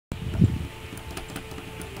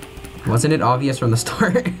Wasn't it obvious from the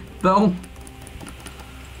start, though?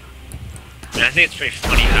 And I think it's pretty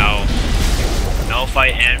funny how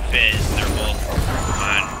Malphite and Fizz, they're both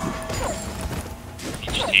on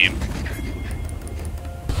each team.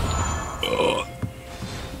 Ugh.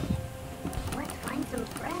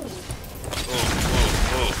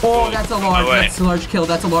 Oh, that's a large. That's a large kill.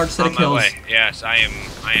 That's a large set of kills. On my way. Yes, I am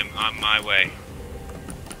on my way.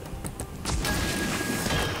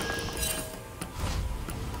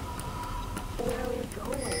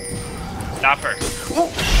 Stop her. Oh.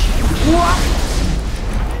 What?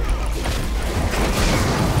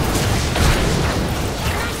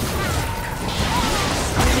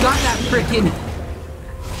 Got that frickin'.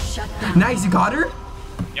 Nice, you got her?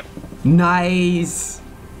 Yep. Nice.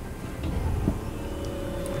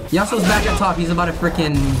 Yasuo's back at top. He's about to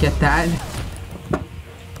frickin' get that.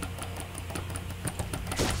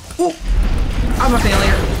 Oh, I'm a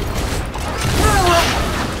failure.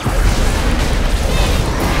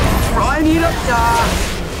 Bro, I need a.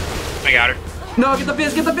 I got her. No, get the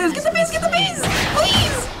biz, get the biz, get the biz, get the biz!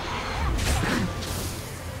 Please!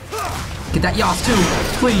 Get that Yas too,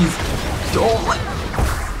 please. Don't let.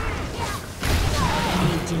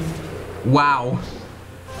 Wow.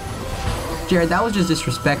 Jared, that was just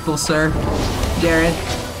disrespectful, sir. Jared.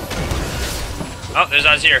 Oh, there's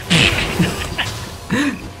Azir.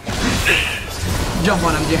 Jump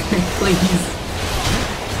on him, Jared, please.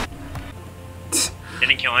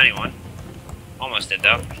 Didn't kill anyone. Almost did,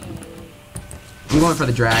 though. I'm going for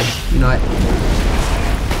the drag. You know what?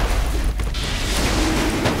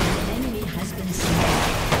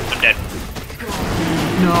 I'm dead.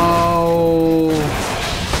 No.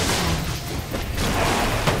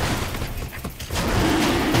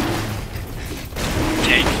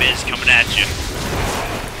 Tank Fizz coming at you.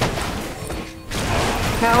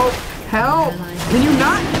 Help! Help! Can you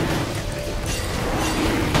not?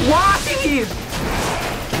 Why?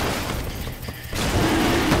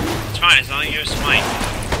 It's fine, as long as you smite.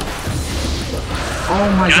 Oh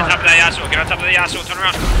my god. Get on god. top of that Yasuo, get on top of the Yasuo, turn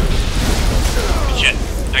around. Good shit.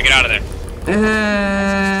 Now get out of there.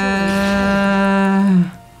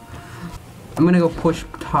 I'm gonna go push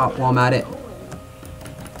top while I'm at it.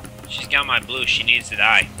 She's got my blue, she needs to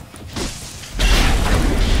die.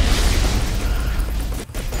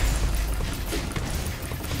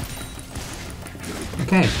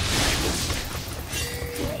 Okay.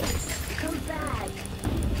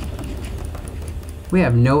 We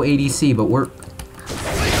have no ADC, but we're.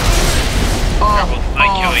 Careful, I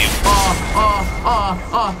kill you.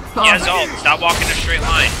 He has ult. Stop walking a straight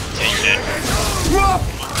line. Yeah, you did.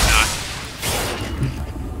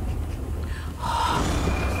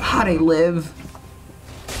 How they live?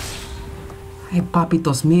 Hey,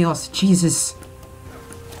 papitos míos, Jesus.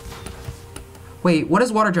 Wait, what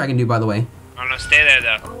does Water Dragon do, by the way? I don't know, stay there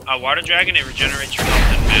though. Water Dragon, it regenerates your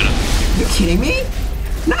health and mana. You kidding me?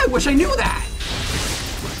 No, I wish I knew that.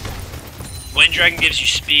 Wind Dragon gives you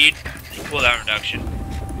speed and cooldown reduction.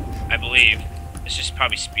 I believe. It's just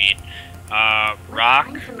probably speed. Rock,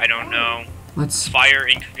 I don't know. Let's. Fire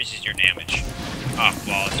increases your damage. Oh,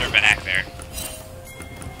 well, they're back there.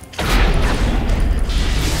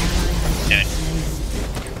 Dead.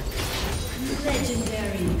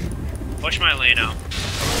 Legendary. Push my lane out.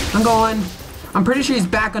 I'm going. I'm pretty sure he's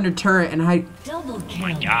back under turret and I. Double Oh kill.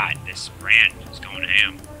 my god, this brand is going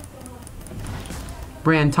ham.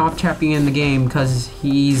 Brand top champion in the game because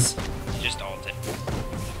he's. He just ulted.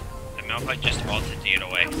 The Malphite just ulted to get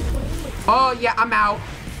away. Oh yeah, I'm out.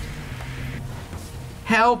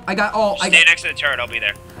 Help! I got ult. Stay next to the turret, I'll be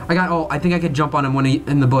there. I got ult. I think I could jump on him when he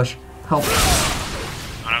in the bush. Help!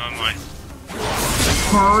 I'm on my way.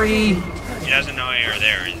 Hurry! He doesn't know you're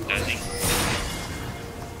there, does he?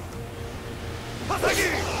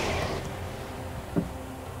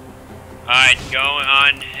 Alright, go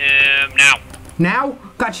on him now. Now?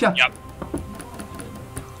 Gotcha. Yep.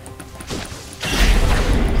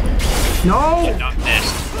 No! Not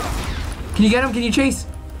missed. Can you get him? Can you chase?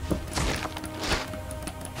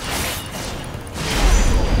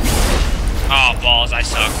 Oh, balls, I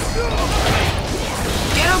suck.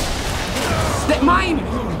 Get him! That mine!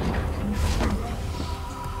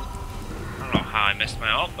 I don't know how I missed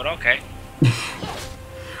my ult, but okay.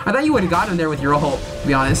 I thought you would have got him there with your ult, to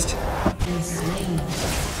be honest.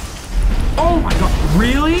 Oh my god,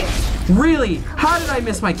 really? Really? How did I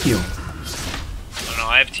miss my Q? I don't know,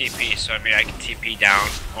 I have TP, so I mean I can TP down,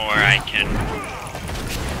 or I can...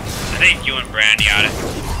 I think you and Brand got it.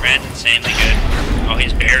 Brand's insanely good. Oh,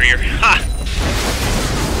 he's barrier. Ha!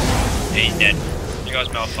 Yeah, he's dead. There goes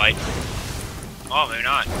Malphite. Oh, maybe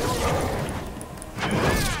not.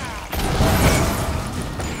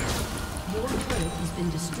 Your turret has been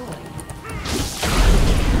destroyed.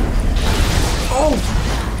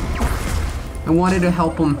 I wanted to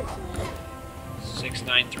help him.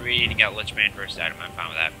 693 to get Lich Bane first item. I'm fine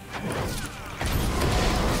with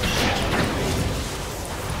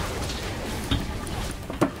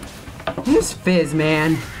that. Who's Fizz,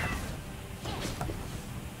 man?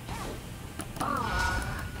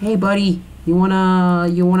 Hey, buddy. You wanna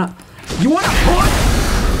push?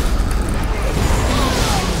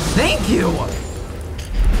 Thank you!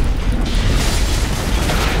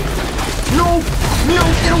 No! No!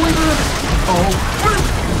 Get away from it! Oh!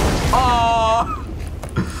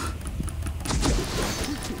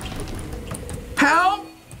 Help!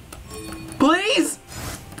 Please!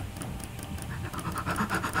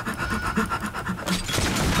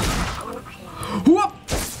 Whoop!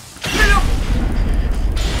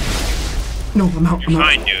 No, I'm out. You're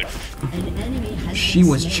fine, dude. She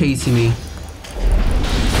was chasing me.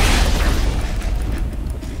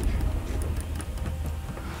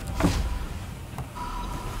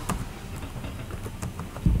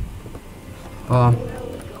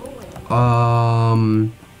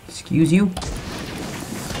 Excuse you?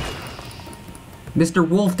 Mr.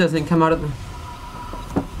 Wolf doesn't come out of the...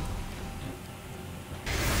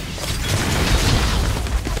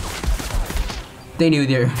 They knew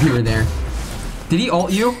you were there. Did he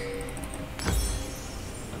ult you?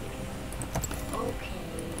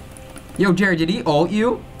 Yo, Jared, did he ult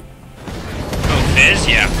you? Oh, Fizz?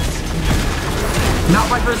 Yeah.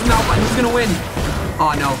 Malphite versus Malphite. Who's gonna win?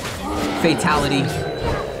 Oh, no. Fatality.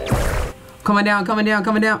 Coming down, coming down,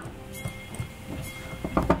 coming down.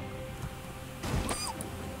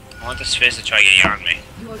 I want this Fizz to try getting on me.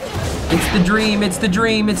 It's the dream, it's the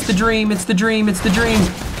dream, it's the dream, it's the dream, it's the dream.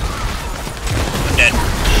 I'm dead.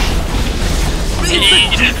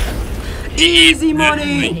 Easy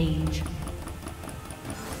money!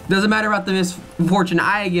 Doesn't matter about the misfortune,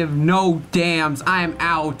 I give no damns. I am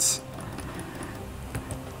out.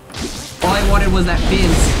 All I wanted was that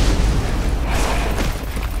Fizz.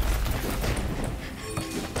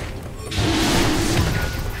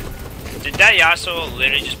 Did that Yasuo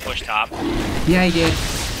literally just push top? Yeah, he did.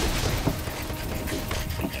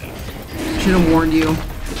 Should have warned you.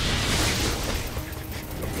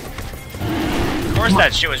 Of course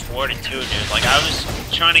that shit was warded too, dude. Like, I was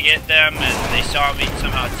trying to get them and they saw me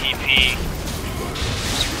somehow TP.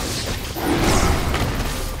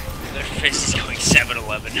 Their Fizz is going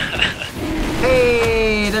 7-11.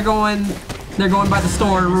 Hey, they're going by the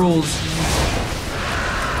store rules.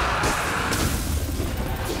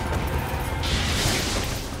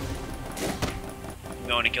 I'm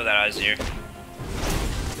going to kill that Azir.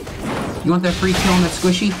 You want that free kill on that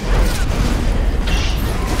squishy?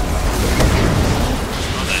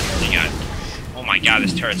 Oh my god,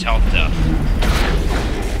 this turret's health up.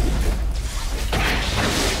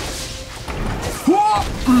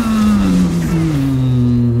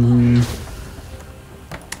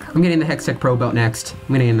 I'm getting the Hextech Pro belt next.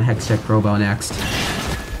 I'm getting the Hextech Pro belt next.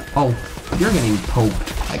 Oh, you're getting poked.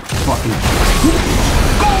 Like fucking.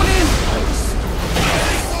 Going in!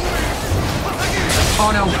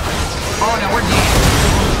 Oh no. Oh no, we're dead.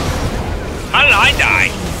 How did I die?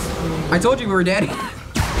 I told you we were dead.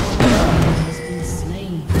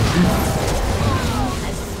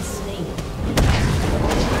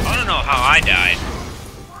 I don't know how I died.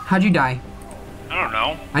 How'd you die? I don't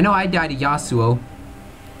know. I know I died to Yasuo.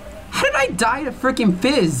 How did I die to freaking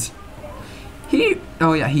Fizz?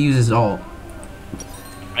 Oh yeah, he uses ult.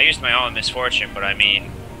 I used my own misfortune, but I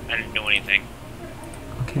mean, I didn't do anything.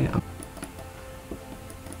 Okay.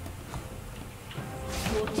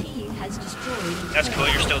 Your team has destroyed. That's cool,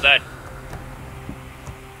 you're still dead.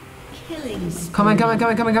 Come on,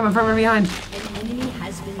 from behind. An enemy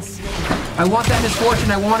has been slain. I want that misfortune,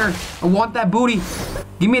 I want her. I want that booty.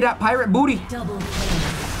 Give me that pirate booty. Double kill.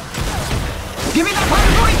 Give me that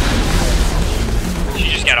pirate booty! She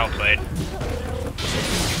just got outplayed.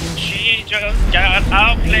 She just got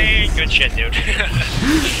outplayed. Good shit, dude.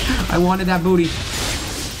 I wanted that booty.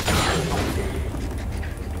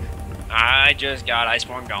 I just got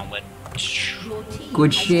Iceborne Gauntlet. Your team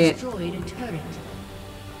Good has shit. destroyed a turret.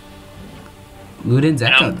 Luden's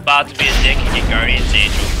And Echo. I'm about to be a dick and get Guardian's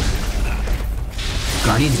Angel.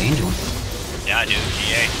 Guardian's Angel. Yeah, dude,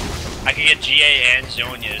 GA. I could get GA and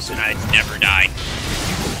Zonia's and I'd never die.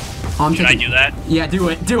 Oh, Should I do that? Yeah, do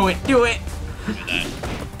it, do it, do it. Do that.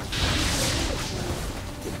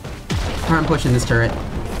 I'm pushing this turret.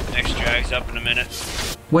 Next drag's up in a minute.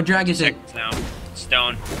 What drag is it? Seconds now.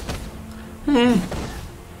 Stone. Eh. Your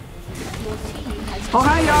team has Oh,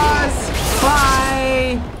 hi, guys.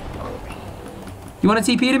 Bye. You want a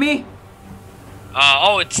TP to me?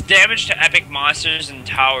 Oh, it's damage to epic monsters and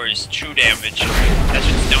towers. True damage. That's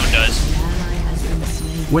what Stone does. ally has been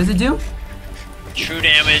slain. What does it do? True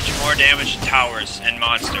damage, more damage to towers and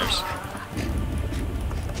monsters.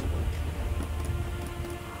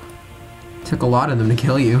 Took a lot of them to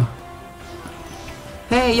kill you.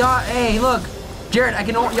 Hey, y'all, hey, look. Jared, I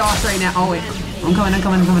can ult Yoss right now. Oh, wait. I'm coming.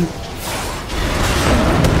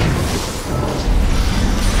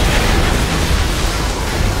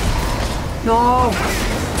 No!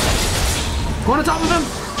 Go on top of him!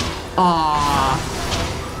 Aww.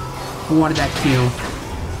 I wanted that kill.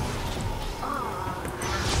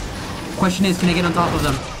 Question is, can I get on top of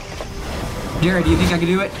them? Jared, do you think I can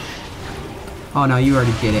do it? Oh no, you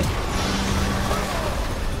already did it.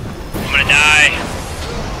 I'm gonna die.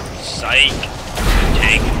 Psych.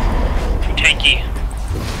 Tank. Too tanky.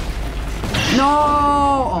 No!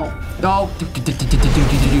 Oh. No.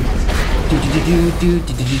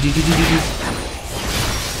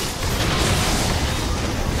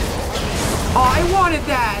 Oh, I wanted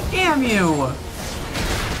that! Damn you!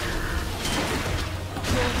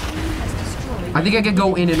 I think I could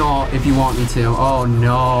go in and all if you want me to. Oh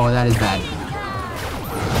no, that is bad.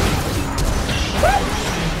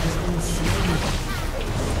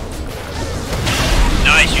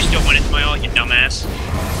 Nice, you still went into my ult, you dumbass.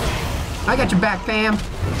 I got your back, fam.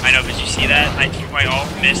 I know, but you see that? I took my ult,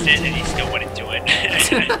 missed it, and he still went into it.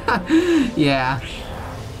 Yeah.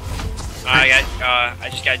 I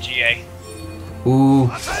just got GA. Ooh.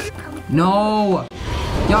 No!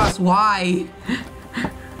 Yoss, why?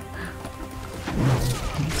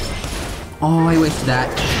 Oh, I wasted that.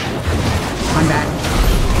 I'm back.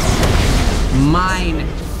 Mine.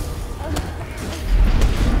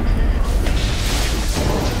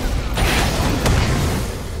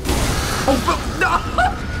 Oh, no!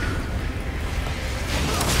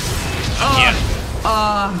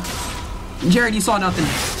 Jared, you saw nothing.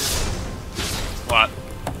 What?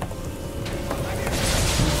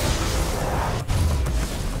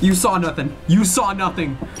 You saw nothing. You saw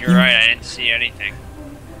nothing. You're right, I didn't see anything.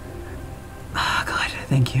 Ah, God,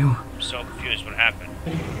 thank you. I'm so confused what happened.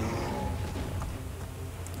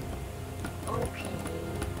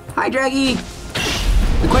 Hi, Draggy.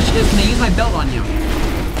 The question is, can I use my belt on you?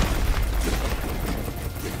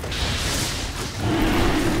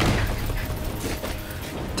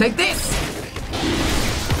 Take this!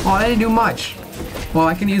 Oh, that didn't do much. Well,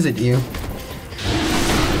 I can use it to you.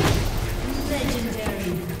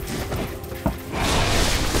 Legendary.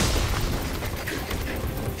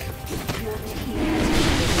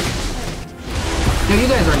 Yo, you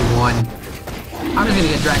guys already won. I'm just gonna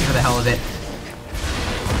get dragged for the hell of it.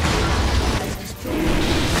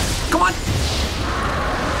 Come on!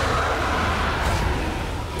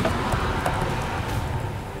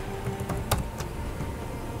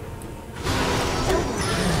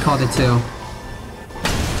 Called it too.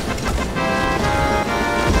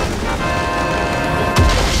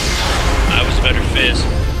 I was better Fizz.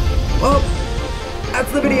 Well,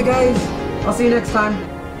 that's the video, guys. I'll see you next time.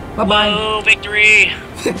 Bye-bye. Whoa, victory!